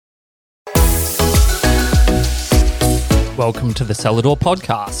Welcome to the Cellador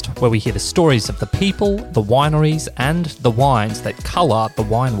podcast, where we hear the stories of the people, the wineries, and the wines that colour the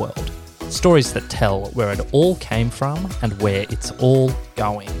wine world. Stories that tell where it all came from and where it's all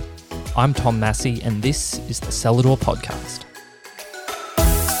going. I'm Tom Massey, and this is the Cellador podcast.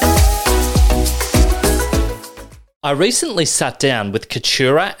 I recently sat down with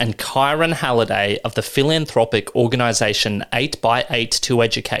Katura and Kyron Halleday of the philanthropic organisation 8x8 to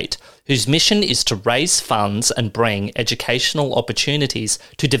Educate, whose mission is to raise funds and bring educational opportunities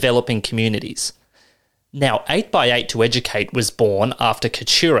to developing communities. Now, 8x8 to Educate was born after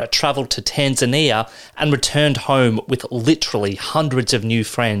Katura travelled to Tanzania and returned home with literally hundreds of new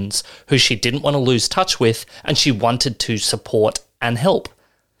friends who she didn't want to lose touch with and she wanted to support and help.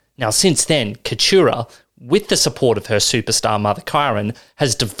 Now, since then, Katura, with the support of her superstar mother Kyron,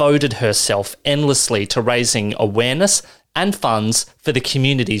 has devoted herself endlessly to raising awareness and funds for the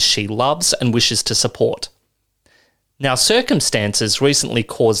communities she loves and wishes to support. Now, circumstances recently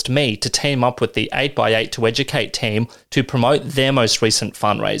caused me to team up with the 8x8 to Educate team to promote their most recent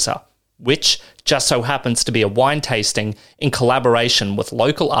fundraiser, which just so happens to be a wine tasting in collaboration with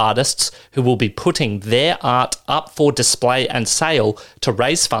local artists who will be putting their art up for display and sale to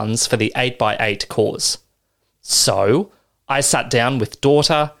raise funds for the 8x8 cause. So, I sat down with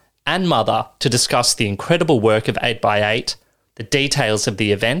daughter and mother to discuss the incredible work of 8x8, the details of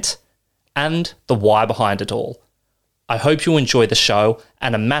the event, and the why behind it all. I hope you enjoy the show,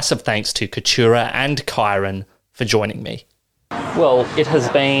 and a massive thanks to Katura and Kyron for joining me. Well, it has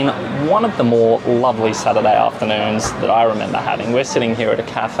been one of the more lovely Saturday afternoons that I remember having. We're sitting here at a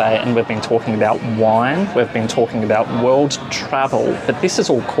cafe and we've been talking about wine, we've been talking about world travel, but this is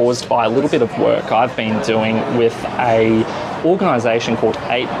all caused by a little bit of work I've been doing with a organisation called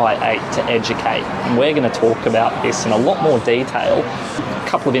 8x8 to Educate, and we're going to talk about this in a lot more detail. A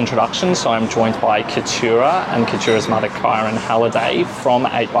couple of introductions. So I'm joined by Katura and Katura's mother Kyron Halleday from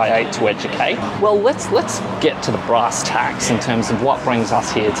 8x8 to Educate. Well, let's get to the brass tacks in terms of what brings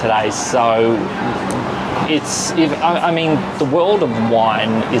us here today. So the world of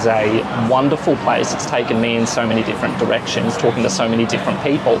wine is a wonderful place. It's taken me in so many different directions, talking to so many different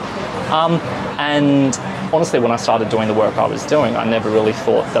people. And honestly, when I started doing the work I was doing, I never really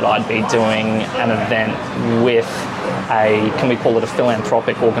thought that I'd be doing an event with can we call it a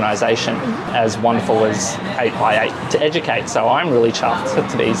philanthropic organisation as wonderful as 8x8 to Educate. So I'm really chuffed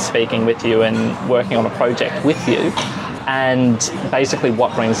to be speaking with you and working on a project with you. And basically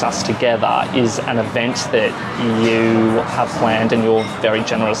what brings us together is an event that you have planned and you're very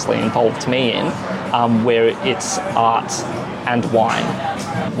generously involved me in, where it's art and wine,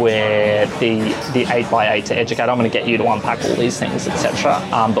 where the 8x8 to Educate, I'm going to get you to unpack all these things, etc.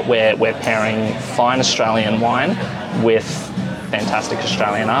 But we're pairing fine Australian wine with fantastic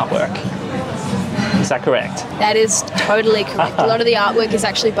Australian artwork. Is that correct? That is totally correct. A lot of the artwork is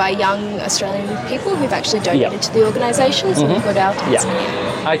actually by young Australian people who've actually donated to the organisation, so we've got out to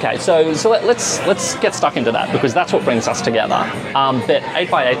Tanzania. Okay, so let's get stuck into that, because that's what brings us together. But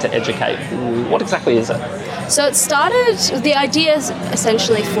 8x8 to Educate, what exactly is it? So the idea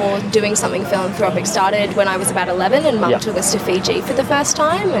essentially for doing something philanthropic started when I was about 11 and Mum took us to Fiji for the first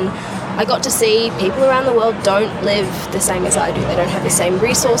time, and I got to see people around the world don't live the same as I do. They don't have the same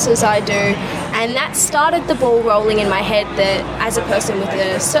resources I do. And that started the ball rolling in my head that as a person with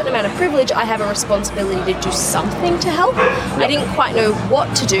a certain amount of privilege, I have a responsibility to do something to help. I didn't quite know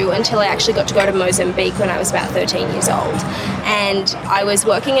what to do until I actually got to go to Mozambique when I was about 13 years old. And I was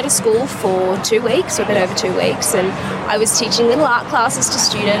working at a school for 2 weeks, or a bit over 2 weeks, and I was teaching little art classes to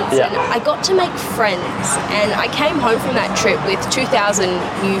students, and I got to make friends. And I came home from that trip with 2,000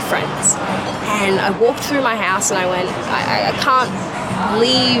 new friends. And I walked through my house and I went, I can't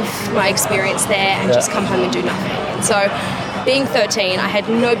leave my experience there and just come home and do nothing. And so, being 13, I had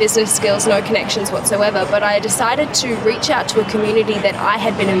no business skills, no connections whatsoever, but I decided to reach out to a community that I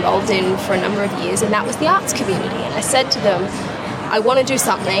had been involved in for a number of years, and that was the arts community. And I said to them, I want to do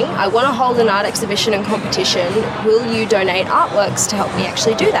something. I want to hold an art exhibition and competition. Will you donate artworks to help me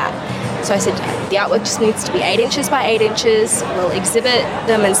actually do that? So I said, the artwork just needs to be 8 inches by 8 inches. We'll exhibit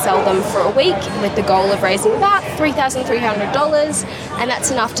them and sell them for a week with the goal of raising about $3,300, and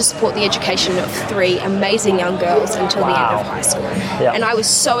that's enough to support the education of 3 amazing young girls until the end of high school. And I was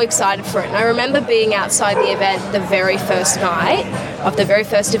so excited for it. And I remember being outside the event the very first night of the very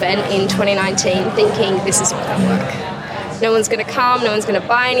first event in 2019 thinking, this is not going to work. No one's going to come, no one's going to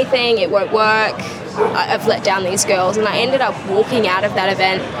buy anything, it won't work. I've let down these girls, and I ended up walking out of that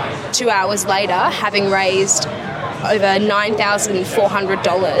event 2 hours later having raised over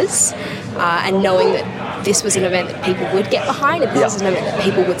 $9,400 and knowing that this was an event that people would get behind, and this was an event that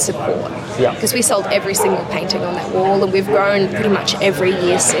people would support. Because we sold every single painting on that wall, and we've grown pretty much every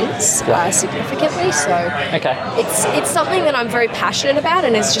year since, significantly. So it's something that I'm very passionate about,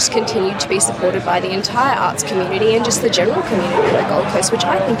 and has just continued to be supported by the entire arts community and just the general community of the Gold Coast, which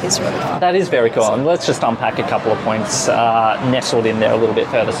I think is really fun. That is very cool. And let's just unpack a couple of points nestled in there a little bit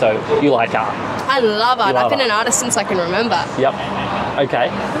further. So you like art? I love art. I've been an artist since I can remember. Yep. Okay.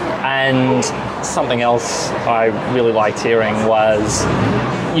 And something else I really liked hearing was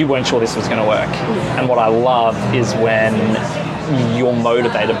you weren't sure this was going to work. And what I love is when you're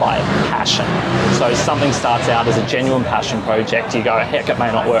motivated by passion. So something starts out as a genuine passion project, you go, heck, it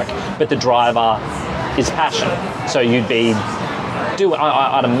may not work, but the driver is passion. So you'd be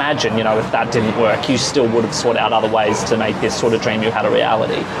I'd imagine, if that didn't work, you still would have sought out other ways to make this sort of dream you had a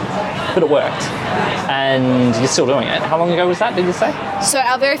reality. But it worked. And you're still doing it. How long ago was that, did you say? So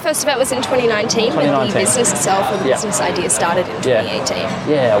our very first event was in 2019, but the business itself, or the business idea, started in 2018.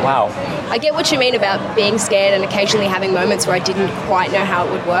 Yeah, wow. I get what you mean about being scared and occasionally having moments where I didn't quite know how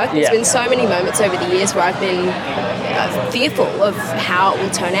it would work. There's been so many moments over the years where I've been fearful of how it will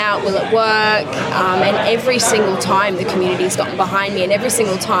turn out, will it work? And every single time the community's gotten behind me, and every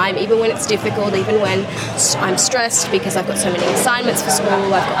single time, even when it's difficult, even when I'm stressed because I've got so many assignments for school,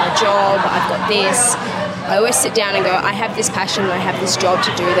 I've got my job, I've got this, I always sit down and go, I have this passion and I have this job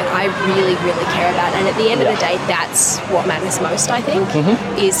to do that I really, really care about. And at the end of the day, that's what matters most, I think,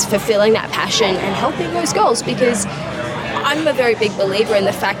 is fulfilling that passion and helping those girls, because I'm a very big believer in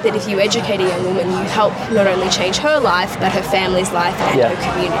the fact that if you educate a young woman, you help not only change her life, but her family's life and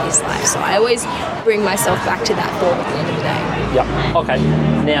her community's life. So I always bring myself back to that thought at the end of the day. Yeah. Okay.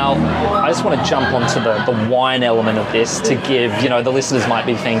 Now, I just want to jump onto the wine element of this to give, the listeners might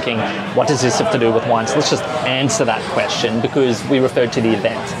be thinking, what does this have to do with wine? So let's just answer that question, because we referred to the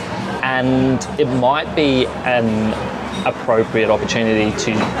event. And it might be an appropriate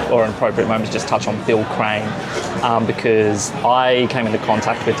opportunity or an appropriate moment to just touch on Bill Crane, because I came into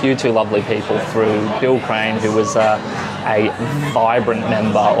contact with you two lovely people through Bill Crane, who was a vibrant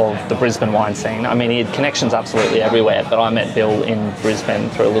member of the Brisbane wine scene. I mean, he had connections absolutely everywhere, but I met Bill in Brisbane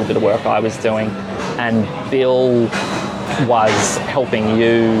through a little bit of work I was doing, and Bill was helping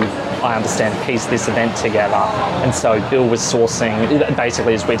you, I understand, piece this event together. And so Bill was sourcing,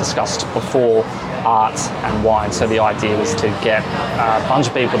 basically, as we discussed before, art and wine. So the idea was to get a bunch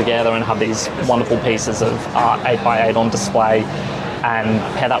of people together and have these wonderful pieces of art 8x8 on display,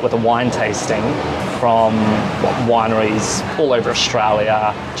 and pair that with a wine tasting from wineries all over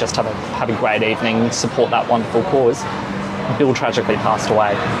Australia. Just have a great evening, support that wonderful cause. Bill tragically passed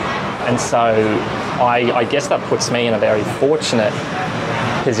away. And so I guess that puts me in a very fortunate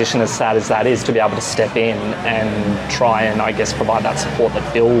position, as sad as that is, to be able to step in and try and, I guess, provide that support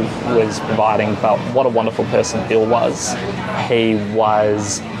that Bill was providing. But what a wonderful person Bill was. He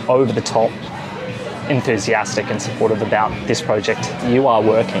was over the top enthusiastic and supportive about this project you are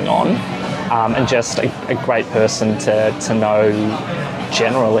working on, and just a great person to know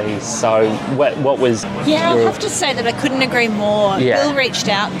generally. So what was I'll have to say that I couldn't agree more. Bill reached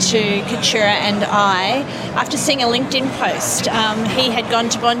out to Katura and I after seeing a LinkedIn post. He had gone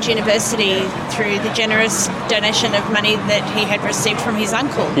to Bond University through the generous donation of money that he had received from his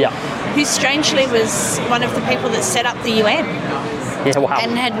uncle, who strangely was one of the people that set up the UN.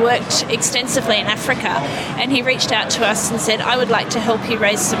 And had worked extensively in Africa. And he reached out to us and said, I would like to help you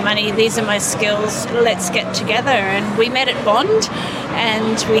raise some money. These are my skills. Let's get together. And we met at Bond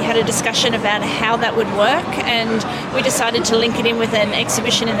and we had a discussion about how that would work. And we decided to link it in with an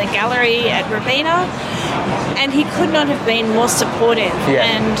exhibition in the gallery at Robina. And he could not have been more supportive.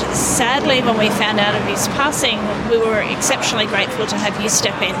 And sadly, when we found out of his passing, we were exceptionally grateful to have you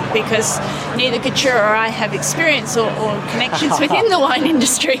step in, because neither Katura or I have experience or connections within the wine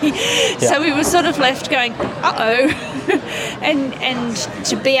industry. So we were sort of left going, uh-oh. and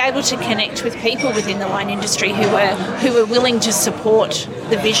to be able to connect with people within the wine industry who were willing to support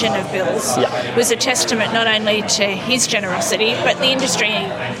the vision of Bill's was a testament not only to his generosity, but the industry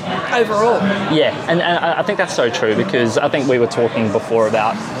overall. And I think that's so true, because I think we were talking before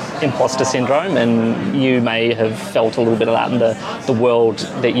about imposter syndrome, and you may have felt a little bit of that in the world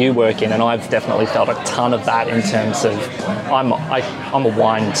that you work in, and I've definitely felt a ton of that in terms of I'm a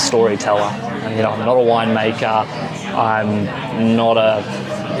wine storyteller, and I'm not a winemaker, I'm not a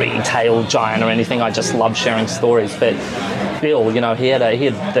retail giant or anything, I just love sharing stories. But Bill, he had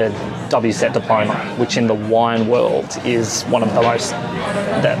the WSET diploma, which in the wine world is one of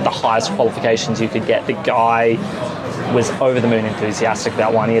the highest qualifications you could get. The guy was over the moon enthusiastic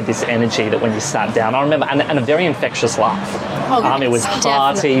about wine. He had this energy that when you sat down, I remember, and a very infectious laugh. It was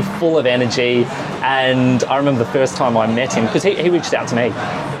hearty, full of energy. And I remember the first time I met him, because he reached out to me,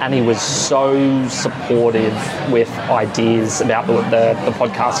 and he was so supportive with ideas about the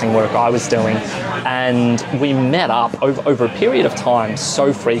podcasting work I was doing. And we met up over a period of time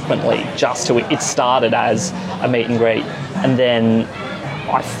so frequently, it started as a meet and greet. And then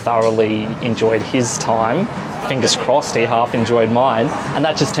I thoroughly enjoyed his time. Fingers crossed he half enjoyed mine. And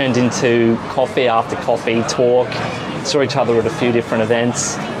that just turned into coffee after coffee, talk, saw each other at a few different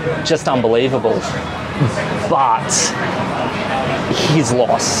events. Just unbelievable. But his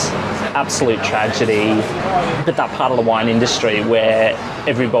loss, absolute tragedy. But that part of the wine industry where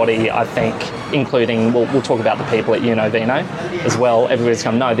everybody, I think, including, we'll talk about the people at Vino as well, everybody's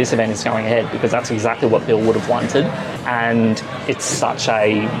going, no, this event is going ahead, because that's exactly what Bill would have wanted. And it's such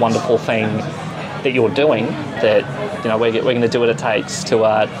a wonderful thing that you're doing that, we're going to do what it takes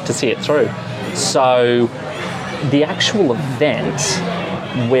to see it through. So the actual event,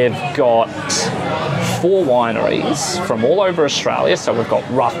 we've got 4 wineries from all over Australia. So we've got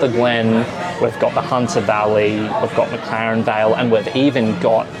Rutherglen, we've got the Hunter Valley, we've got McLaren Vale, and we've even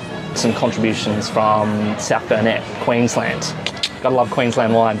got some contributions from South Burnett, Queensland. Gotta love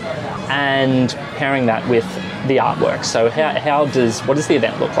Queensland wine. And pairing that with the artwork. So what does the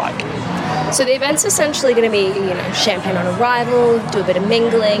event look like? So the event's essentially going to be, champagne on arrival, do a bit of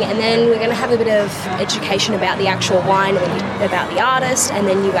mingling, and then we're going to have a bit of education about the actual wine and about the artist, and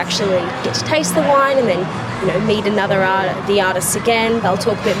then you actually get to taste the wine, and then, meet the artists again. They'll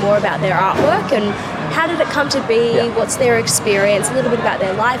talk a bit more about their artwork and how did it come to be, what's their experience, a little bit about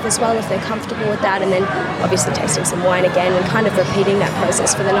their life as well, if they're comfortable with that, and then obviously tasting some wine again and kind of repeating that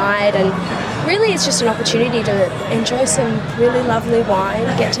process for the night. And really it's just an opportunity to enjoy some really lovely wine,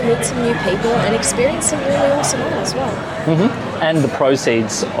 get to meet some new people and experience some really awesome wine as well. Mm-hmm. And the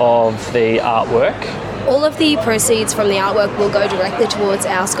proceeds of the artwork? All of the proceeds from the artwork will go directly towards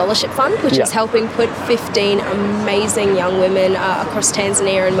our scholarship fund, which is helping put 15 amazing young women across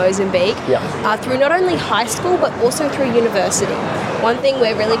Tanzania and Mozambique through not only high school but also through university. One thing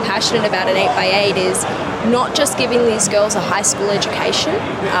we're really passionate about at 8x8 is not just giving these girls a high school education,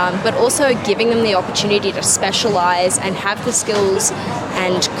 but also giving them the opportunity to specialise and have the skills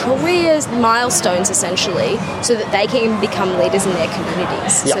and careers milestones essentially, so that they can become leaders in their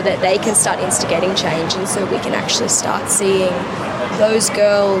communities, so that they can start instigating change, and so we can actually start seeing those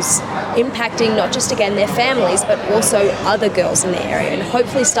girls impacting not just again their families but also other girls in the area, and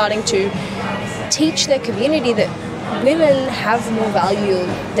hopefully starting to teach their community that women have more value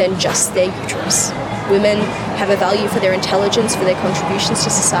than just their uterus. Women have a value for their intelligence, for their contributions to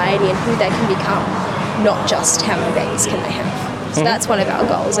society and who they can become, not just how many babies can they have. So that's one of our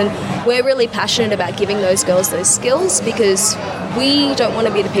goals, and we're really passionate about giving those girls those skills, because we don't want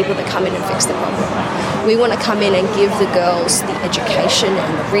to be the people that come in and fix the problem. We want to come in and give the girls the education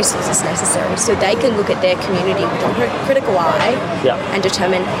and the resources necessary so they can look at their community with a critical eye and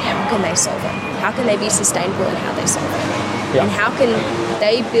determine how can they solve it, how can they be sustainable in how they solve it, and how can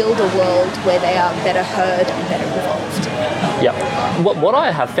they build a world where they are better heard and better involved. What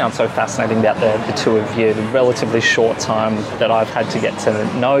I have found so fascinating about the two of you, the relatively short time that I've had to get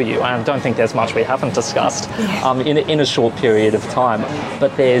to know you, I don't think there's much we haven't discussed in a short period of time,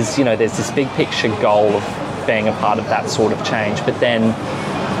 but there's this big picture goal of being a part of that sort of change, but then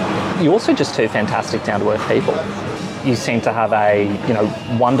you're also just two fantastic down-to-earth people. You seem to have a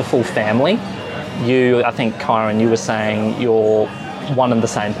wonderful family. I think, Kyron, you were saying you're one and the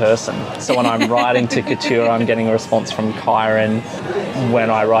same person. So when I'm writing to Katura, I'm getting a response from Kyron.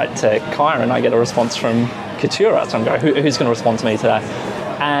 When I write to Kyron, I get a response from Katura. So I'm going, who's going to respond to me today?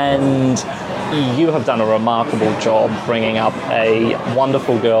 And you have done a remarkable job bringing up a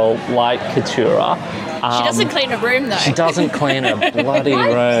wonderful girl like Katura. She doesn't clean a room, though. She doesn't clean a bloody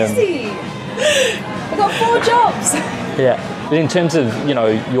room. I've got 4 jobs. But in terms of,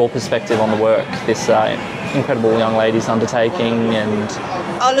 your perspective on the work this incredible young lady's undertaking, and...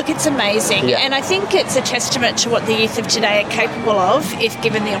 Oh, look, it's amazing. And I think it's a testament to what the youth of today are capable of if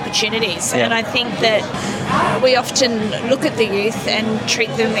given the opportunities. And I think that we often look at the youth and treat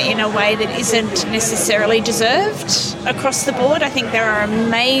them in a way that isn't necessarily deserved across the board. I think there are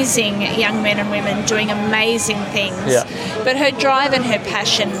amazing young men and women doing amazing things. But her drive and her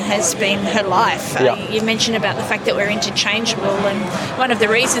passion has been her life. You mentioned about the fact that we're interchangeable, and one of the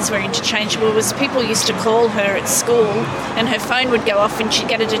reasons we're interchangeable was people used to call her at school and her phone would go off and she'd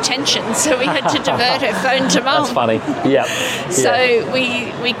get a detention, so we had to divert her phone to mum. That's funny. So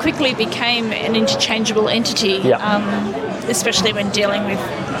we quickly became an interchangeable entity. especially when dealing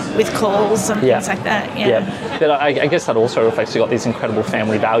with calls and things like that. Yeah. But I guess that also reflects you've got these incredible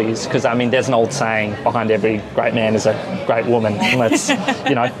family values, because, I mean, there's an old saying, behind every great man is a great woman. Let's, you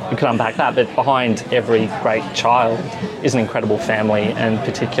could unpack that, but behind every great child is an incredible family, and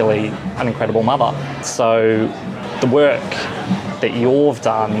particularly an incredible mother. So the work that you've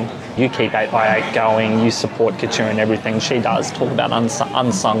done, you keep 8x8 going, you support Katura in everything she does. Talk about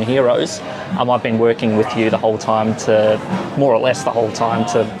unsung heroes. I've been working with you the whole time more or less the whole time,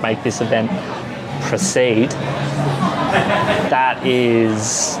 to make this event proceed. That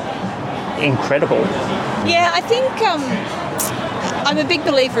is incredible. Yeah, I think I'm a big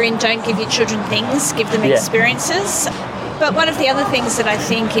believer in don't give your children things, give them experiences. But one of the other things that I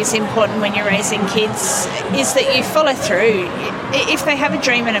think is important when you're raising kids is that you follow through. If they have a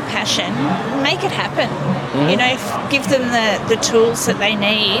dream and a passion, make it happen. Give them the tools that they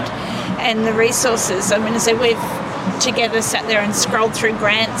need and the resources. I'm going to say we've together sat there and scrolled through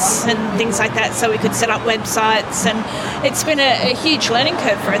grants and things like that so we could set up websites, and it's been a huge learning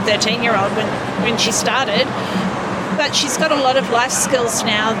curve for a 13-year-old when she started. But she's got a lot of life skills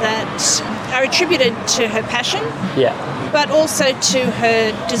now that are attributed to her passion, but also to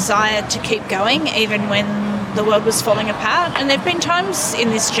her desire to keep going even when the world was falling apart. And there have been times in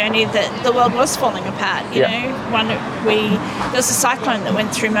this journey that the world was falling apart. You know, there was a cyclone that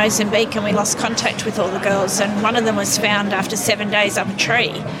went through Mozambique and we lost contact with all the girls, and one of them was found after 7 days up a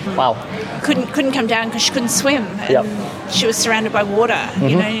tree. Wow. Couldn't come down because she couldn't swim, and she was surrounded by water,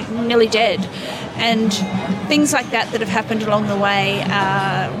 nearly dead. And things like that have happened along the way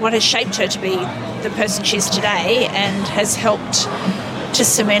are what has shaped her to be the person she is today, and has helped to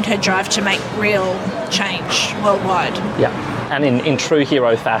cement her drive to make real change worldwide. Yeah, and in true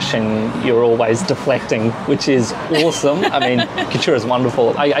hero fashion, you're always deflecting, which is awesome. I mean, Katura's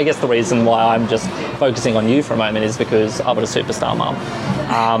wonderful. I guess the reason why I'm just focusing on you for a moment is because I've got a superstar mum.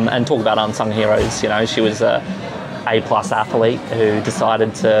 And talk about unsung heroes, she was a A-plus athlete who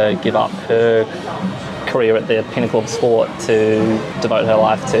decided to give up her career at the pinnacle of sport to devote her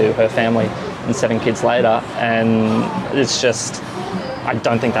life to her family and 7 kids later. And it's just, I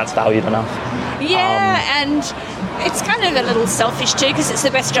don't think that's valued enough. Yeah, and it's kind of a little selfish too, because it's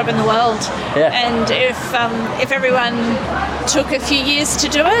the best job in the world. Yeah. And if everyone took a few years to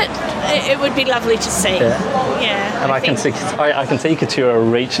do it, it would be lovely to see. Yeah. And I can see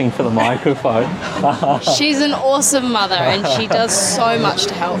Katura reaching for the microphone. She's an awesome mother, and she does so much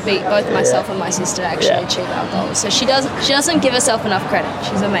to help both myself and my sister actually achieve our goals. So she doesn't give herself enough credit.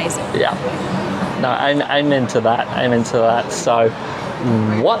 She's amazing. Yeah. No, amen to that. So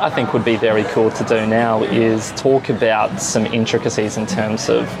what I think would be very cool to do now is talk about some intricacies in terms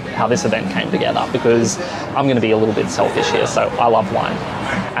of how this event came together, because I'm going to be a little bit selfish here. So I love wine,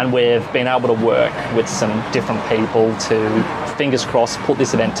 and we've been able to work with some different people to, fingers crossed, put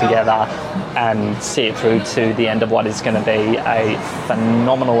this event together and see it through to the end of what is going to be a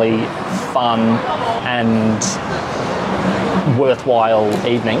phenomenally fun and worthwhile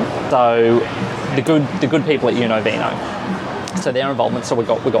evening. So the good people at Vino. So their involvement. So we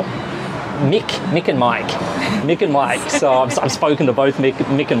got Mick and Mike. So I've spoken to both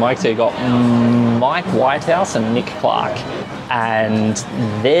Mick and Mike. So you got Mike Whitehouse and Nick Clark, and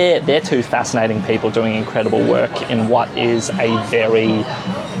they're two fascinating people doing incredible work in what is a very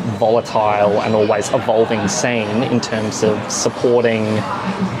volatile and always evolving scene in terms of supporting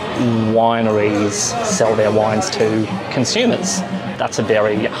wineries sell their wines to consumers. That's a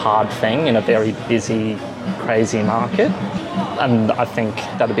very hard thing in a very busy, crazy market. And I think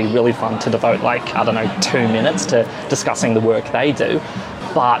that'd be really fun to devote 2 minutes to discussing the work they do.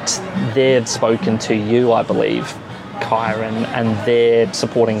 But they've spoken to you, I believe, Kyron, and they're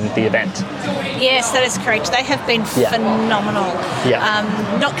supporting the event. Yes, that is correct. They have been phenomenal.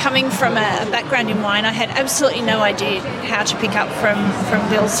 Yeah. Not coming from a background in wine, I had absolutely no idea how to pick up from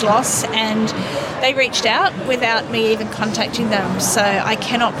Bill's loss, and they reached out without me even contacting them. So I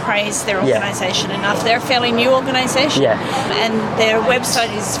cannot praise their organisation enough. They're a fairly new organisation, and their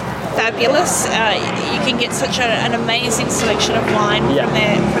website is fabulous. You can get such an amazing selection of wine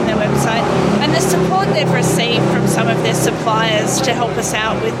from their website, and the support they've received from some of their suppliers to help us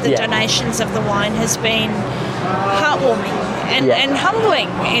out with the donations of the wine has been heartwarming and humbling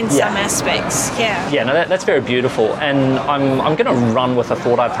in some aspects. No, that's very beautiful. And I'm going to run with a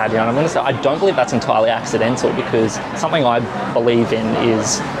thought I've had here, and I'm going to say I don't believe that's entirely accidental, because something I believe in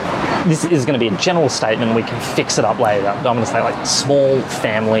is this is going to be a general statement, we can fix it up later, but I'm going to say like small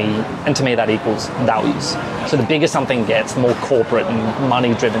family, and to me that equals values. So the bigger something gets, the more corporate and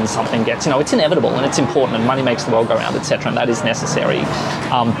money-driven something gets. It's inevitable and it's important, and money makes the world go round, etc., and that is necessary.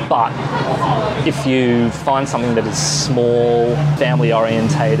 But if you find something that is small,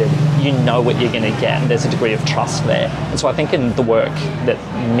 family-orientated, you know what you're going to get, and there's a degree of trust there. And so I think in the work that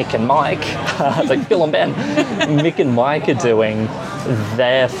Mick and Mike, like Bill and Ben, Mick and Mike are doing,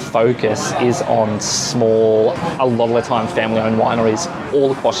 their focus is on small, a lot of the time family-owned wineries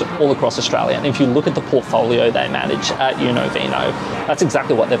all across Australia. And if you look at the portfolio they manage at Vino, that's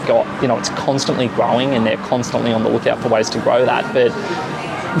exactly what they've got. It's constantly growing, and they're constantly on the lookout for ways to grow that. But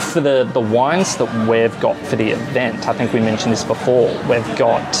for the wines that we've got for the event, I think we mentioned this before, we've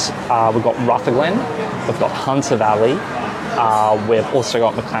got Rutherglen, we've got Hunter Valley, we've also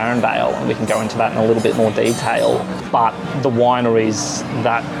got McLaren Vale, and we can go into that in a little bit more detail. But the wineries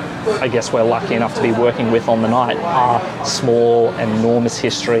that I guess we're lucky enough to be working with on the night are small and enormous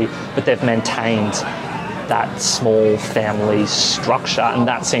history, but they've maintained that small family structure, and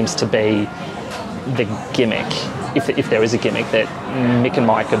that seems to be the gimmick, if there is a gimmick, that Mick and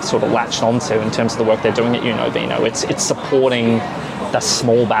Mike have sort of latched onto in terms of the work they're doing at Vino. It's supporting the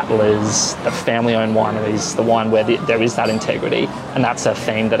small battlers, the family-owned wineries, the wine where there is that integrity, and that's a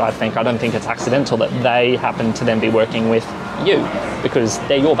theme that I don't think it's accidental that they happen to then be working with you, because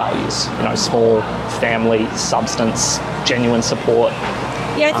they're your values. Small, family, substance, genuine support.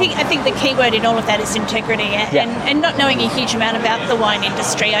 Yeah, I think the key word in all of that is integrity, and not knowing a huge amount about the wine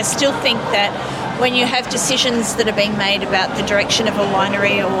industry, I still think that when you have decisions that are being made about the direction of a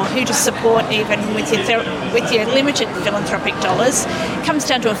winery or who to support, even with your limited philanthropic dollars, it comes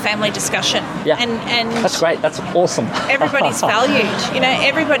down to a family discussion. Yeah, and that's great. That's awesome. Everybody's valued.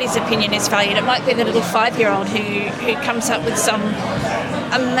 Everybody's opinion is valued. It might be the little 5-year-old who comes up with some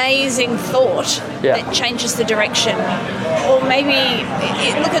amazing thought that changes the direction. Or maybe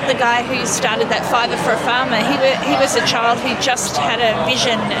look at the guy who started that Fiver for a Farmer. He was a child who just had a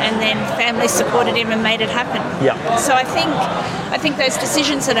vision, and then family supported him and made it happen. Yeah. So I think those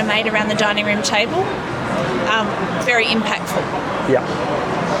decisions that are made around the dining room table are very impactful. Yeah.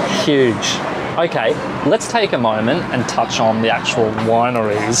 Huge. Okay, let's take a moment and touch on the actual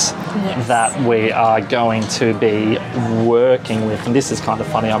wineries that we are going to be working with. And this is kind of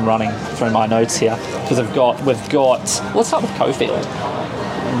funny, I'm running through my notes here, because we've got, let's start with Cofield.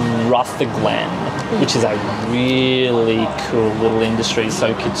 Rutherglen, which is a really cool little industry.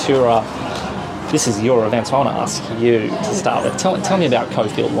 So Katura, this is your event, so I want to ask you to start with. Tell me about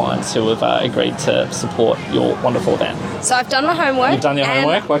Cofield Wines, who have agreed to support your wonderful event. So I've done my homework. You've done your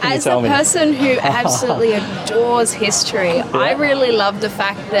homework? What can you tell me? As a person who absolutely adores history, I really love the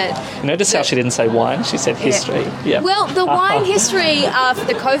fact that... Notice how she didn't say wine, she said history. Yeah. Well, the wine history for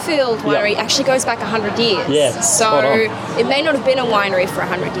the Cofield winery actually goes back 100 years. Yeah, so it may not have been a winery for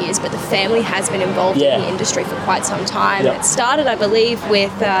 100 years, but the family has been involved in the industry for quite some time. It started, I believe,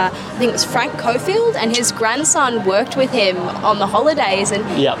 with, I think it was Frank Cofield, and his grandson worked with him on the holidays, and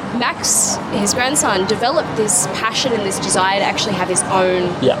Max, his grandson, developed this passion and this desire to actually have his own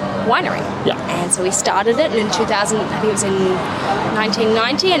winery. Yeah. And so he started it, and in 2000, I think it was in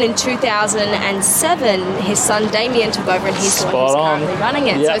 1990, and in 2007, his son Damien took over, and he's the one who's currently running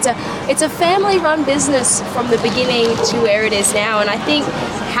it. Yep. So it's a family-run business from the beginning to where it is now, and I think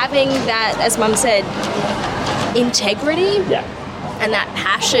having that, as Mum said, integrity and that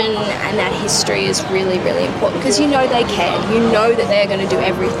passion and that history is really, really important, because they care. That they're going to do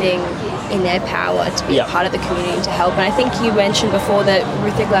everything in their power to be a part of the community to help. And I think you mentioned before that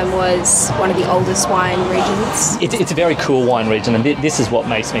Rutherglen was one of the oldest wine regions. It's a very cool wine region, and this is what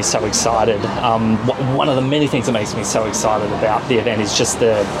makes me so excited. One of the many things that makes me so excited about the event is just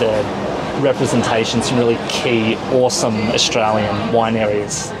the representation some really key, awesome Australian wine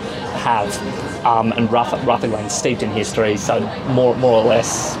areas have. And Rutherglen's steeped in history, so more or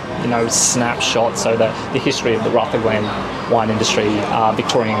less, snapshot. So the history of the Rutherglen wine industry,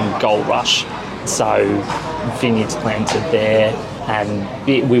 Victorian gold rush. So vineyards planted there,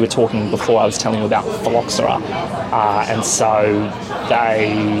 and we were talking before, I was telling you about phylloxera, and so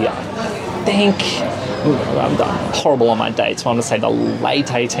they think, I'm horrible on my dates, but I'm going to say the late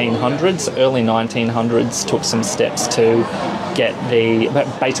 1800s, early 1900s, took some steps to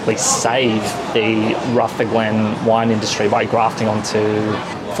basically save the Rutherglen wine industry by grafting onto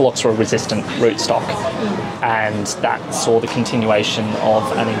phylloxera-resistant rootstock, and that saw the continuation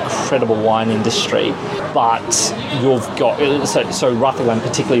of an incredible wine industry. But you've got so Rutherglen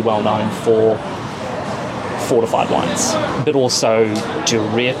particularly well known for fortified wines, but also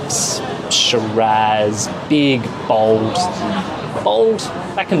Durifs, Shiraz, big, bold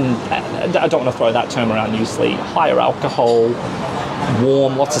I don't want to throw that term around usually, higher alcohol,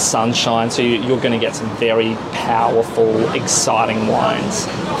 warm, lots of sunshine, so you're going to get some very powerful, exciting wines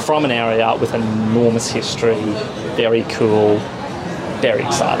from an area with an enormous history, very cool, very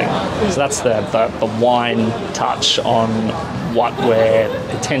exciting. So that's the wine touch on what we're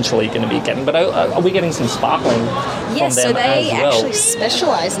potentially going to be getting. But are we getting some sparkling Yes, from them so they as well? actually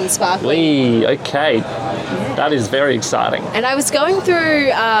specialise in sparkling. Okay. That is very exciting. And I was going through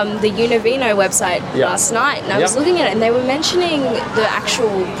the Univino website last night, and I was looking at it, and they were mentioning the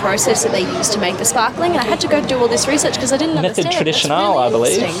actual process that they use to make the sparkling, and I had to go do all this research because I didn't understand. Method traditional, really I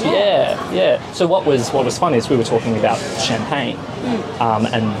believe. Yeah. So what was fun is we were talking about champagne,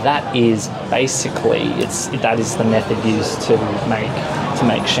 and that is basically that is the method used to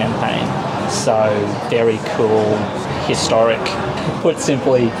make champagne. So very cool, historic, put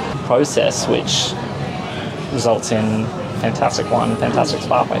simply, process which results in fantastic wine and fantastic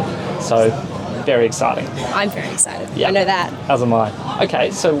sparkling. So very exciting. I'm very excited. Yeah. I know that. As am I. Okay,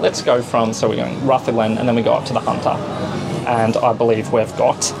 so let's go so we're going Rutherglen and then we go up to the Hunter. And I believe we've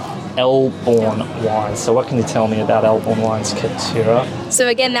got Elborn wines. So what can you tell me about Elborn wines, Katura? So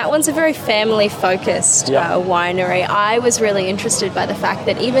again, that one's a very family-focused winery. I was really interested by the fact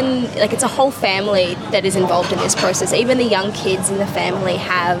that even, it's a whole family that is involved in this process. Even the young kids in the family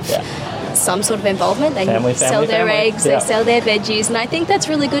have some sort of involvement. They sell their eggs, they sell their veggies, and I think that's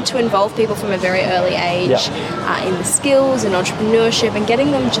really good to involve people from a very early age in the skills and entrepreneurship and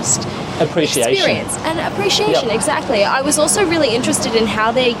getting them just experience and appreciation. Exactly. I was also really interested in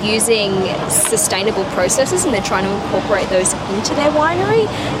how they're using sustainable processes and they're trying to incorporate those into their winery.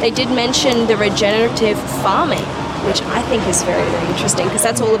 They did mention the regenerative farming, which I think is very, very interesting because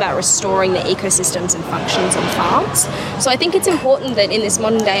that's all about restoring the ecosystems and functions on farms. So I think it's important that in this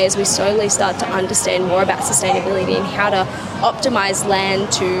modern day, as we slowly start to understand more about sustainability and how to optimize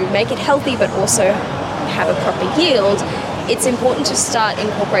land to make it healthy but also have a proper yield, it's important to start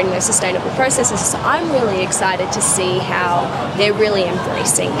incorporating those sustainable processes. So I'm really excited to see how they're really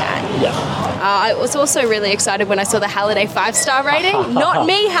embracing that. I was also really excited when I saw the Halleday 5-star rating. Not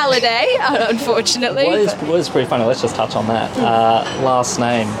me, Halleday, unfortunately. What is pretty funny, let's just touch on that. Last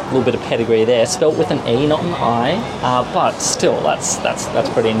name, a little bit of pedigree there, spelt with an E, not an I, but still, that's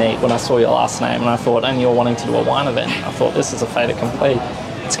pretty neat. When I saw your last name and I thought, and you're wanting to do a wine event, I thought this is a fait accompli.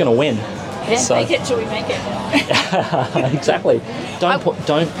 It's going to win. Yeah, so, make it till we make it. Exactly. Don't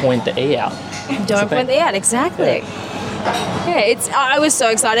point the E out. Don't point the E out, exactly. I was so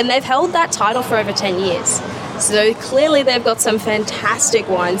excited, and they've held that title for over 10 years. So clearly they've got some fantastic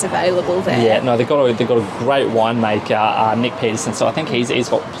wines available there. Yeah, no, they've got a great winemaker, Nick Peterson. So I think he's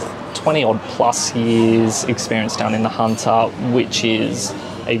got 20 odd plus years experience down in the Hunter, which is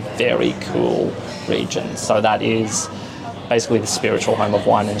a very cool region. So that is basically the spiritual home of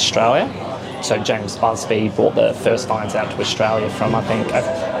wine in Australia. So James Busby brought the first vines out to Australia from, I think,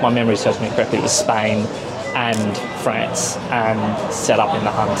 if my memory serves me correctly, it was Spain and France, and set up in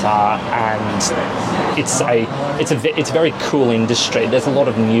the Hunter, and it's a very cool industry. There's a lot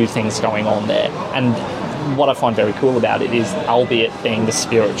of new things going on there, and what I find very cool about it is, albeit being the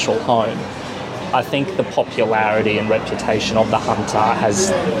spiritual home, I think the popularity and reputation of the Hunter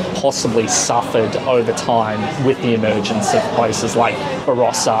has possibly suffered over time with the emergence of places like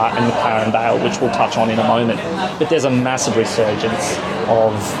Barossa and McLaren Vale, which we'll touch on in a moment. But there's a massive resurgence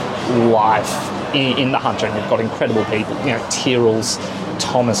of life in the Hunter, and you've got incredible people, Tyrrell's,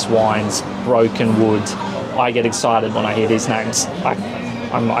 Thomas Wines, Broken Wood. I get excited when I hear these names. I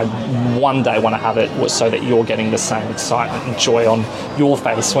one day want to have it so that you're getting the same excitement and joy on your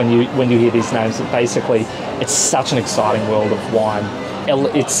face when you hear these names. Basically, it's such an exciting world of wine.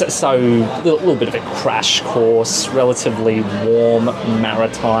 It's so a little bit of a crash course, relatively warm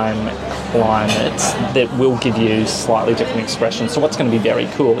maritime climate that will give you slightly different expressions. So what's going to be very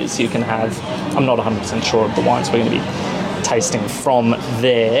cool is you can have, I'm not 100% sure of the wines we're going to be tasting from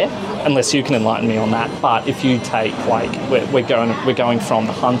there, unless you can enlighten me on that. But if you take, we're going from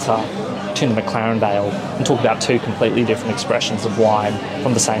the Hunter to the McLaren Vale and talk about two completely different expressions of wine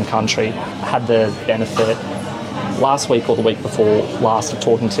from the same country. I had the benefit last week or the week before last of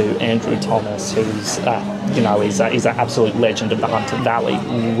talking to Andrew Thomas, who's he's an absolute legend of the Hunter Valley,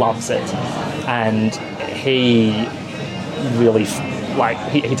 loves it, and he really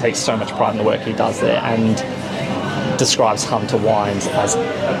he takes so much pride in the work he does there, and describes Hunter wines as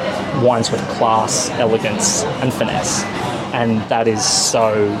wines with class, elegance and finesse, and that is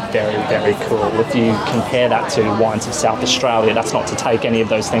so very, very cool. If you compare that to wines of South Australia, that's not to take any of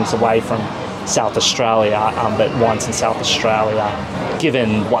those things away from South Australia, but wines in South Australia,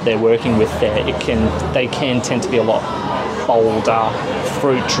 given what they're working with there, they can tend to be a lot bolder,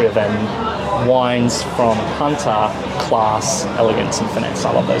 fruit-driven wines from Hunter, class, elegance and finesse.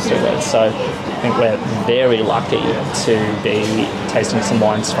 I love those two words. So I think we're very lucky to be tasting some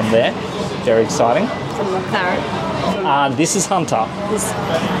wines from there. Very exciting. From McLaren. This is Hunter.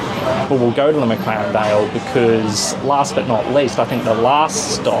 But we'll go to the McLaren Vale because last but not least, I think the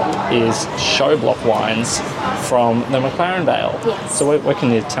last stop is Showblock Wines from the McLaren Vale. Yes. So what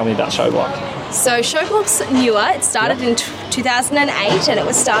can you tell me about Showblock? So Showblock's newer. It started in 2008 and it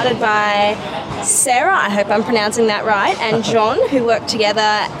was started by Sarah, I hope I'm pronouncing that right, and John, who worked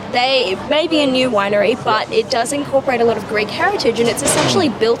together. They may be a new winery, but it does incorporate a lot of Greek heritage, and it's essentially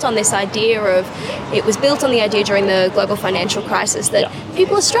built on this idea of, it was built on the idea during the global financial crisis that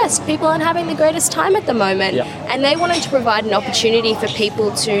people are stressed, people aren't having the greatest time at the moment, and they wanted to provide an opportunity for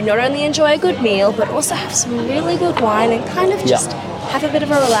people to not only enjoy a good meal, but also have some really good wine and kind of just have a bit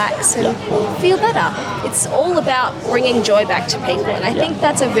of a relax and feel better. It's all about bringing joy back to people, and I think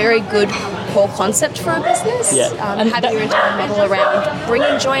that's a very good core concept for a business, having your entire model around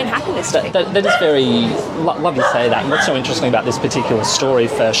bringing joy and happiness to people. That is very lovely to say that. And what's so interesting about this particular story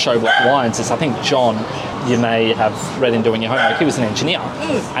for Showblock Wines is I think John, you may have read in doing your homework, he was an engineer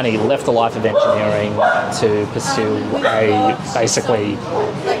and he left the life of engineering to pursue basically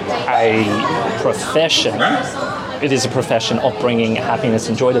a profession. It is a profession of bringing happiness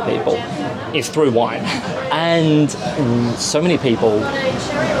and joy to people, if through wine. And so many people,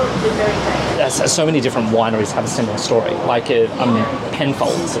 so many different wineries have a similar story, like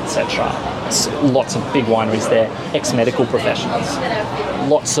Penfolds, etc. Lots of big wineries there, ex-medical professionals.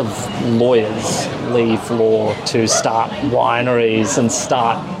 Lots of lawyers leave law to start wineries and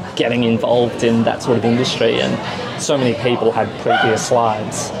start getting involved in that sort of industry. And so many people had previous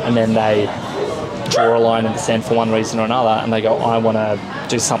lives and then they draw a line in the sand for one reason or another and they go, I want to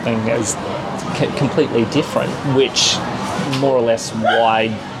do something as completely different, which more or less why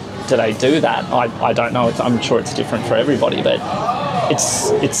do they do that? I don't know. I'm sure it's different for everybody, but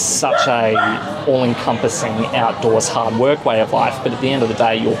it's such a all-encompassing outdoors hard work way of life, but at the end of the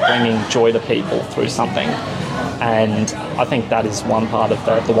day you're bringing joy to people through something, and I think that is one part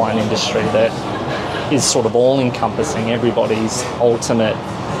of the wine industry that is sort of all-encompassing. Everybody's ultimate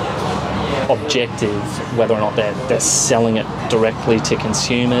objective, whether or not they're selling it directly to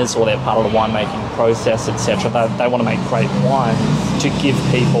consumers or they're part of the winemaking process, etc. They want to make great wine to give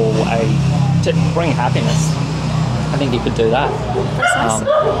people to bring happiness. I think you could do that.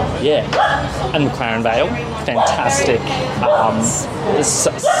 And McLaren Vale, fantastic. It's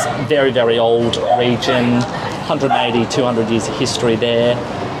a very, very old region, 180, 200 years of history there.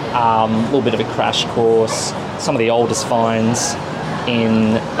 A little bit of a crash course. Some of the oldest vines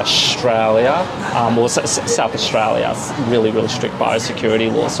in Australia, or South Australia, really, really strict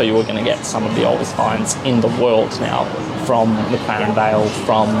biosecurity laws. So you were going to get some of the oldest vines in the world now from McLaren Vale,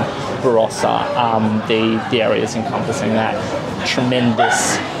 from Barossa, the areas encompassing that.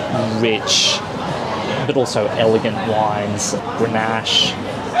 Tremendous, rich, but also elegant wines, Grenache,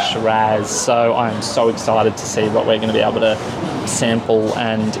 Shiraz. So I'm so excited to see what we're going to be able to sample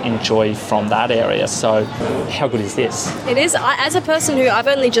and enjoy from that area. So how good is this? It is. As a person who, I've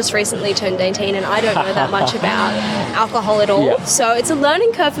only just recently turned 18 and I don't know that much about alcohol at all, so it's a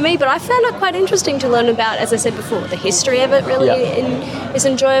learning curve for me, but I found it quite interesting to learn about, as I said before, the history of it really is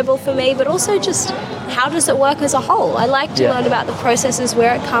enjoyable for me, but also just how does it work as a whole. I like to learn about the processes,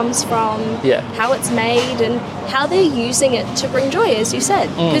 where it comes from, how it's made, and how they're using it to bring joy, as you said,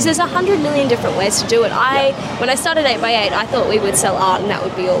 because there's 100 million different ways to do it. When I started 8x8, I thought we would sell art and that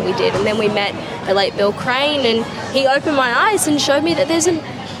would be all we did, and then we met the late Bill Crane and he opened my eyes and showed me that there's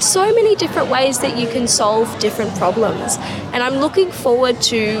so many different ways that you can solve different problems, and I'm looking forward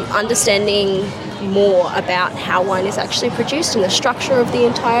to understanding more about how wine is actually produced and the structure of the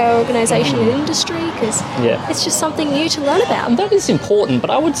entire organisation and industry, because it's just something new to learn about. And that is important,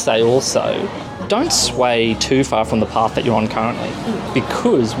 but I would say also don't sway too far from the path that you're on currently,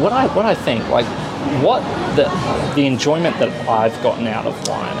 because what I think, like, what the enjoyment that I've gotten out of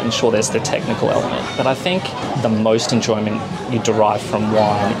wine, and sure there's the technical element, but I think the most enjoyment you derive from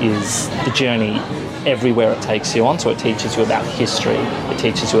wine is the journey everywhere it takes you on. So it teaches you about history, it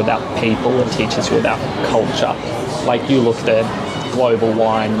teaches you about people, it teaches you about culture. Like, you look at global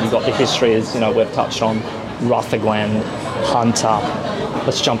wine, you've got the history, as you know, we've touched on Rutherglen, Hunter.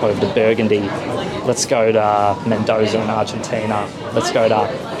 Let's jump over to Burgundy. Let's go to Mendoza in Argentina. Let's go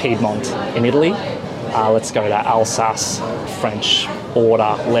to Piedmont in Italy. Let's go to Alsace, French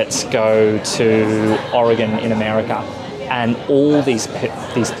border. Let's go to Oregon in America. And all these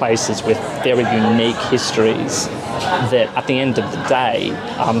places with very unique histories that at the end of the day,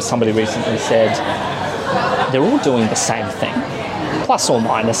 somebody recently said, they're all doing the same thing, plus or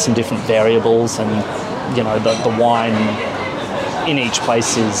minus some different variables, and the wine in each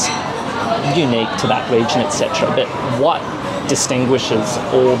place is unique to that region, etc. But what distinguishes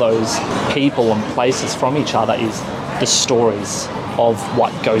all those people and places from each other is the stories of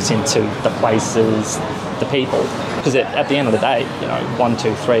what goes into the places, the people. Because at the end of the day, 1,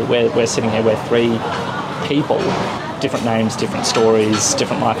 2, 3, we're sitting here, we're 3 people, different names, different stories,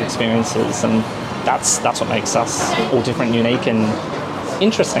 different life experiences, and that's what makes us all different, unique, and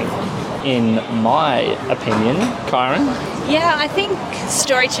interesting, in my opinion. Kyron? Yeah, I think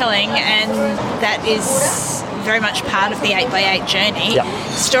storytelling, and that is very much part of the 8x8 journey. Yeah.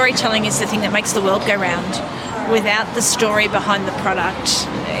 Storytelling is the thing that makes the world go round. Without the story behind the product,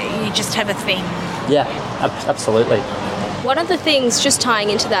 you just have a thing. Yeah, absolutely. One of the things, just tying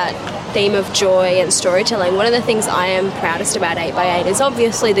into that theme of joy and storytelling, one of the things I am proudest about 8x8 is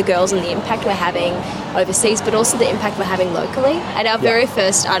obviously the girls and the impact we're having overseas, but also the impact we're having locally. At our very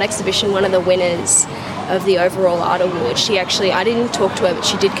first art exhibition, one of the winners of the overall art award, I didn't talk to her, but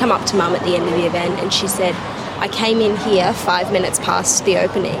she did come up to Mum at the end of the event, and she said, I came in here 5 minutes past the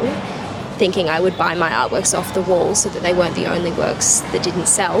opening thinking I would buy my artworks off the wall so that they weren't the only works that didn't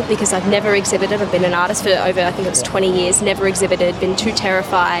sell, because I've never exhibited. I've been an artist for over, I think it was 20 years, never exhibited, been too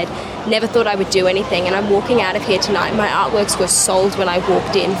terrified, never thought I would do anything. And I'm walking out of here tonight, my artworks were sold when I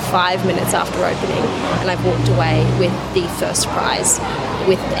walked in 5 minutes after opening, and I've walked away with the first prize,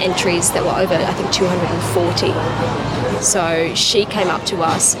 with entries that were over, I think, 240. So she came up to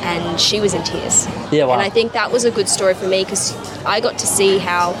us and she was in tears. Yeah, wow. And I think that was a good story for me, because I got to see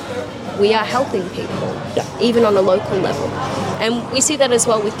how we are helping people, even on a local level. And we see that as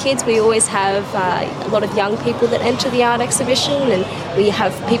well with kids. We always have a lot of young people that enter the art exhibition, and we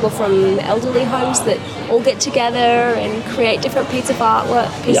have people from elderly homes that all get together and create different pieces of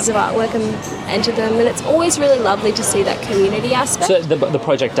artwork and enter them. And it's always really lovely to see that community aspect. So the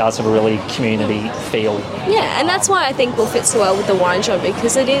project does have a really community feel. Yeah, and that's why I think we'll fit so well with the wine shop,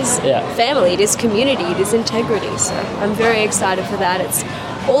 because it is family, it is community, it is integrity. So I'm very excited for that. It's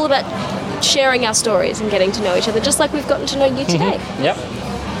all about sharing our stories and getting to know each other, just like we've gotten to know you today. Yep.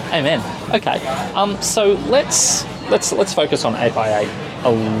 Amen. Okay. So let's focus on 8x8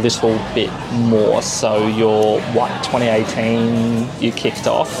 a little bit more. So you're 2018 you kicked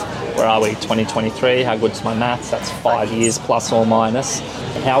off. Where are we? 2023. How good's my maths? That's 5 years plus or minus.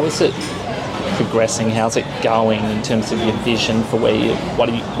 How is it progressing? How's it going in terms of your vision for what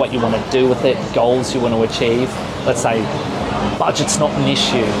you want to do with it, goals you want to achieve? Let's say budget's not an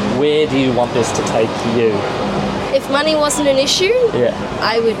issue. Where do you want this to take you? If money wasn't an issue,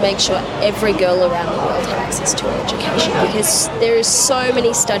 I would make sure every girl around the world had access to an education, because there is so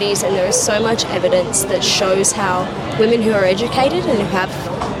many studies and there is so much evidence that shows how women who are educated and who have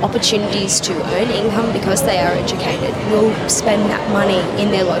opportunities to earn income because they are educated will spend that money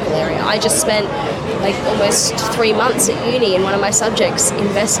in their local area. I just spent almost 3 months at uni in one of my subjects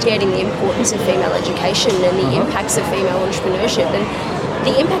investigating the importance of female education and the impacts of female entrepreneurship, and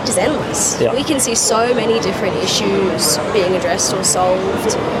the impact is endless. Yeah. We can see so many different issues being addressed or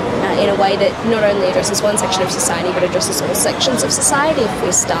solved in a way that not only addresses one section of society but addresses all sections of society if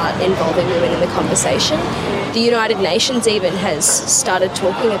we start involving women in the conversation. The United Nations even has started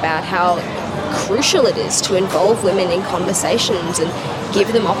talking about how crucial it is to involve women in conversations and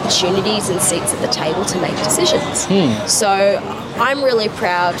give them opportunities and seats at the table to make decisions. So I'm really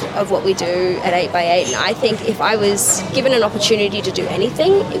proud of what we do at 8x8, and I think if I was given an opportunity to do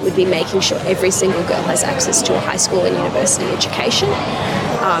anything, it would be making sure every single girl has access to a high school and university education,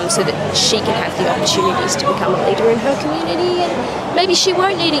 so that she can have the opportunities to become a leader in her community. And maybe she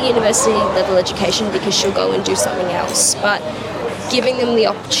won't need a university level education because she'll go and do something else, but giving them the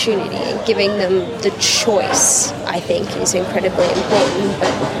opportunity and giving them the choice, I think, is incredibly important.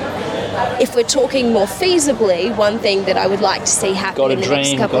 But if we're talking more feasibly, one thing that I would like to see happen in the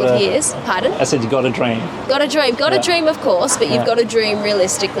next couple of years... Pardon? I said you got a dream. Got a dream. Got a dream, of course, but you've got to dream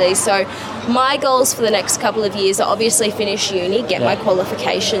realistically. So my goals for the next couple of years are obviously finish uni, get my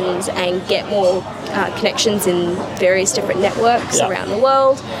qualifications and get more connections in various different networks around the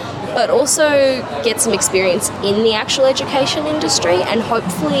world, but also get some experience in the actual education industry and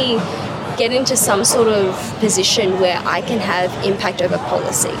hopefully get into some sort of position where I can have impact over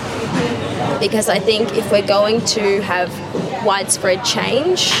policy. Because I think if we're going to have widespread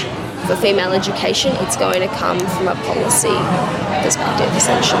change for female education, it's going to come from a policy perspective,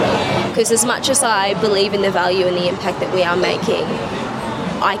 essentially. Because as much as I believe in the value and the impact that we are making,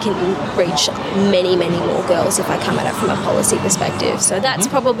 I can reach many, many more girls if I come at it from a policy perspective. So that's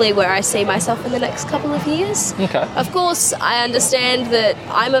probably where I see myself in the next couple of years. Okay. Of course, I understand that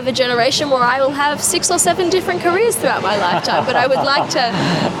I'm of a generation where I will have 6 or 7 different careers throughout my lifetime, but I would like to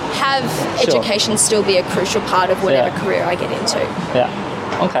have education still be a crucial part of whatever career I get into. Yeah.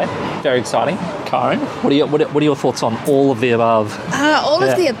 Okay. Very exciting. Kyron, what are your thoughts on all of the above? All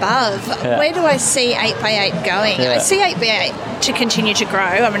of the above. Yeah. Where do I see 8x8 going? Yeah. I see 8x8 to continue to grow.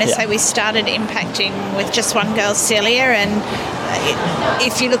 I'm going to say we started impacting with just one girl, Celia, and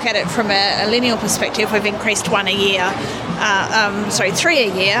if you look at it from a lineal perspective, we've increased 3 a year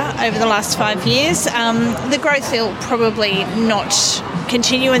over the last 5 years. The growth will probably not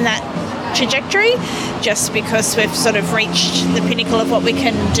continue in that trajectory just because we've sort of reached the pinnacle of what we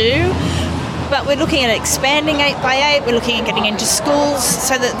can do. But we're looking at expanding 8x8, we're looking at getting into schools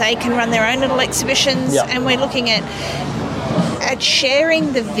so that they can run their own little exhibitions, and we're looking at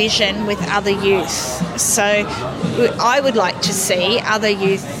sharing the vision with other youth. So I would like to see other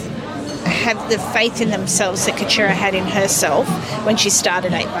youth have the faith in themselves that Katura had in herself when she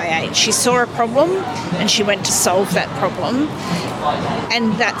started 8x8. She saw a problem and she went to solve that problem.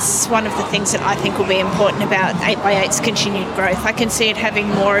 And that's one of the things that I think will be important about 8x8's continued growth. I can see it having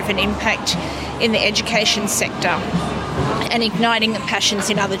more of an impact in the education sector and igniting the passions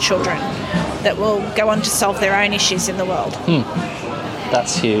in other children that will go on to solve their own issues in the world.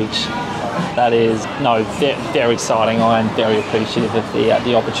 That's huge. That is, very exciting. I am very appreciative of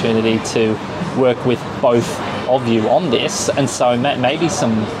the opportunity to work with both of you on this. And so maybe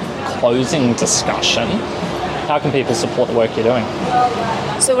some closing discussion. How can people support the work you're doing?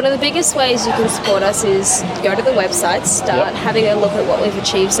 So one of the biggest ways you can support us is go to the website, start having a look at what we've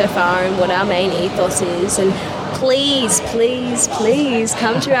achieved so far and what our main ethos is, and please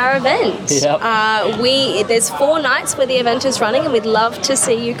come to our event. There's 4 nights where the event is running, and we'd love to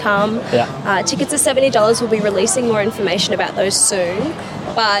see you come. Tickets are $70. We'll be releasing more information about those soon.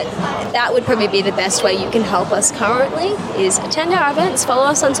 But that would probably be the best way you can help us currently is attend our events, follow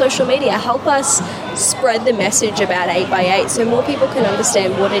us on social media, help us spread the message about 8x8 so more people can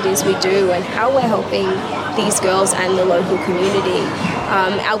understand what it is we do and how we're helping these girls and the local community.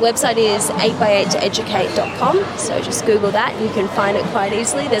 Our website is 8x8toeducate.com, so just Google that and you can find it quite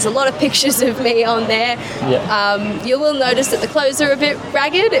easily. There's a lot of pictures of me on there. You will notice that the clothes are a bit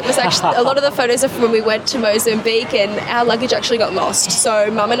ragged. It was actually a lot of the photos are from when we went to Mozambique and our luggage actually got lost. So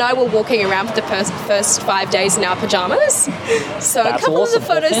Mum and I were walking around for the first 5 days in our pajamas. So a couple of the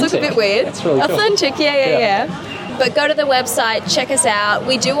photos look a bit weird. That's really cool. Authentic, yeah. But go to the website, check us out.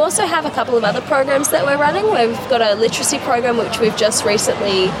 We do also have a couple of other programs that we're running. We've got a literacy program which we've just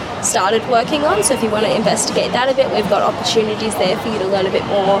recently started working on. So if you want to investigate that a bit, we've got opportunities there for you to learn a bit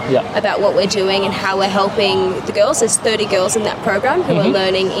more about what we're doing and how we're helping the girls. There's 30 girls in that program who are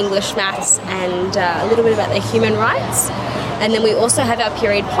learning English, maths, and a little bit about their human rights. And then we also have our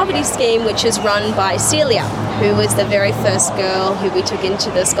period poverty scheme, which is run by Celia, who was the very first girl who we took into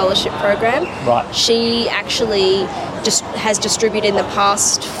the scholarship program. Right. She actually just has distributed in the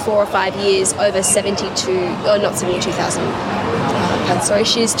past 4 or 5 years over 72,000 pads. Sorry,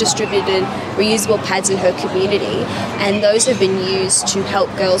 she's distributed reusable pads in her community, and those have been used to help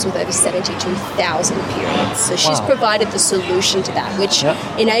girls with over 72,000 periods. So she's provided the solution to that, which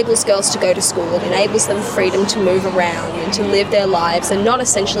enables girls to go to school. It enables them freedom to move around and to live their lives and not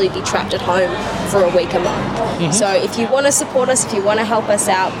essentially be trapped at home for a week a month. So if you want to support us, if you want to help us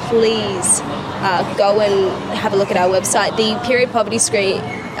out, please go and have a look at our website. The period poverty scheme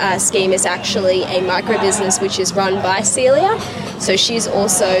is actually a micro business which is run by Celia. So she's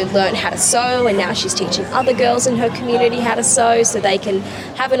also learned how to sew, and now she's teaching other girls in her community how to sew so they can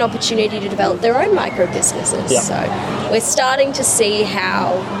have an opportunity to develop their own micro businesses. So we're starting to see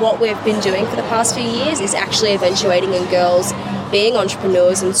how what we've been doing for the past few years is actually eventuating in girls being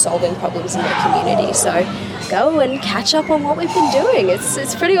entrepreneurs and solving problems in their community. So go and catch up on what we've been doing.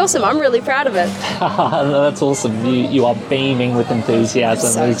 It's pretty awesome. I'm really proud of it. That's awesome. You are beaming with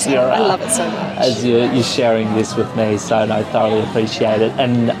enthusiasm as you're, I love it so much. As you're sharing this with me. So I thoroughly appreciate it.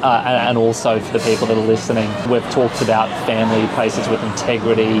 And also for the people that are listening, we've talked about family, places with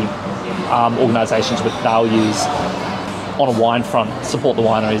integrity, organisations with values. On a wine front, support the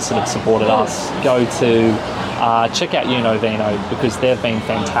wineries that have supported us. Go to check out Vino because they've been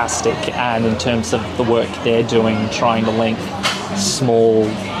fantastic, and in terms of the work they're doing, trying to link small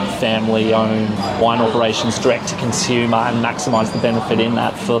family-owned wine operations direct to consumer and maximise the benefit in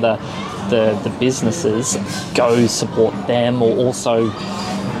that for the businesses, go support them, or also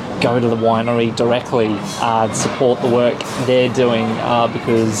go to the winery directly, support the work they're doing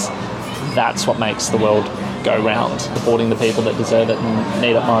because that's what makes the world go round, supporting the people that deserve it and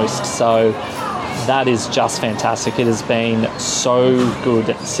need it most. So that is just fantastic. It has been so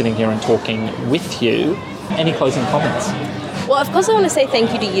good sitting here and talking with you. Any closing comments? Well, of course, I want to say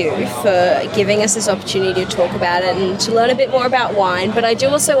thank you to you for giving us this opportunity to talk about it and to learn a bit more about wine. But I do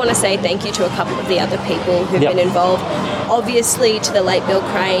also want to say thank you to a couple of the other people who've been involved. Obviously, to the late Bill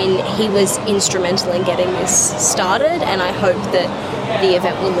Crane, he was instrumental in getting this started, and I hope that the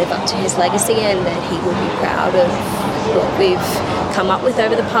event will live up to his legacy and that he will be proud of what we've come up with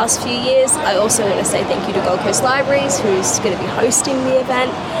over the past few years. I also want to say thank you to Gold Coast Libraries, who's going to be hosting the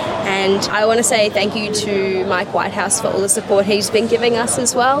event. And I want to say thank you to Mike Whitehouse for all the support he's been giving us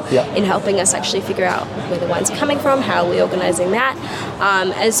as well in helping us actually figure out where the wine's coming from, how we're organising that,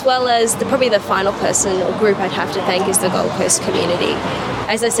 as well as probably the final person or group I'd have to thank is the Gold Coast community.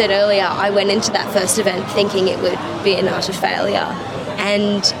 As I said earlier, I went into that first event thinking it would be an utter failure.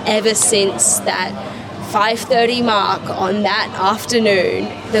 And ever since that 5:30 mark on that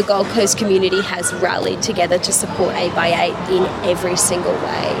afternoon, the Gold Coast community has rallied together to support 8x8 in every single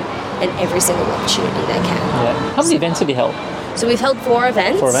way and every single opportunity they can. Yeah. How many events have you held? So we've held 4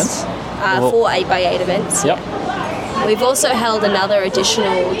 events. 4 events? 4 8x8 events. Yep. We've also held another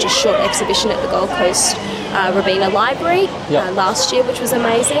additional just short exhibition at the Gold Coast Robina Library last year, which was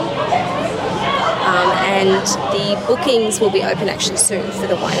amazing. And the bookings will be open actually soon for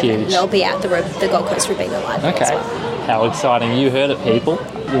the wine event. They'll be at the Gold Coast Robina Library as well. How exciting. You heard it, people.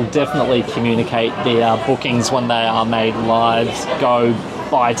 We'll definitely communicate the bookings when they are made live. Go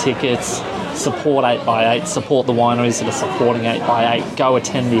buy tickets, support 8x8, support the wineries that are supporting 8x8. Go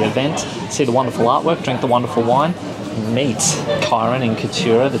attend the event, see the wonderful artwork, drink the wonderful wine, meet Kyron and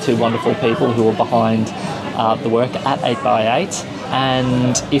Katura, the 2 wonderful people who are behind the work at 8x8.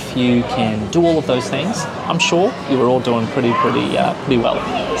 And if you can do all of those things, I'm sure you are all doing pretty well.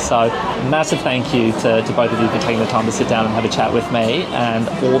 So massive thank you to both of you for taking the time to sit down and have a chat with me, and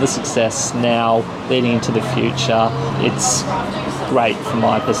all the success now leading into the future. It's great from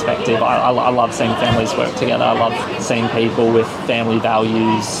my perspective. I love seeing families work together. I love seeing people with family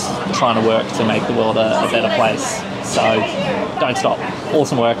values trying to work to make the world a better place. So don't stop.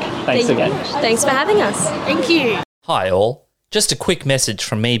 Awesome work. Thanks again. Thanks for having us. Thank you. Hi all. Just a quick message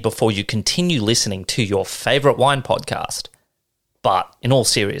from me before you continue listening to your favourite wine podcast. But in all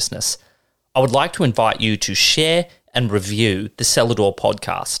seriousness, I would like to invite you to share and review the Cellar Door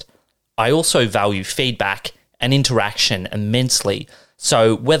podcast. I also value feedback and interaction immensely,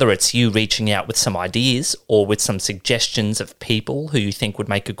 so whether it's you reaching out with some ideas or with some suggestions of people who you think would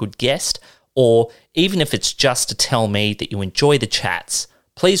make a good guest, or even if it's just to tell me that you enjoy the chats,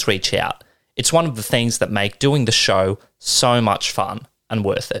 please reach out. It's one of the things that make doing the show so much fun and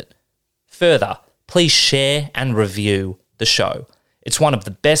worth it. Further, please share and review the show. It's one of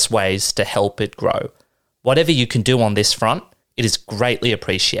the best ways to help it grow. Whatever you can do on this front, it is greatly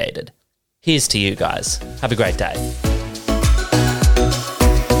appreciated. Here's to you guys. Have a great day.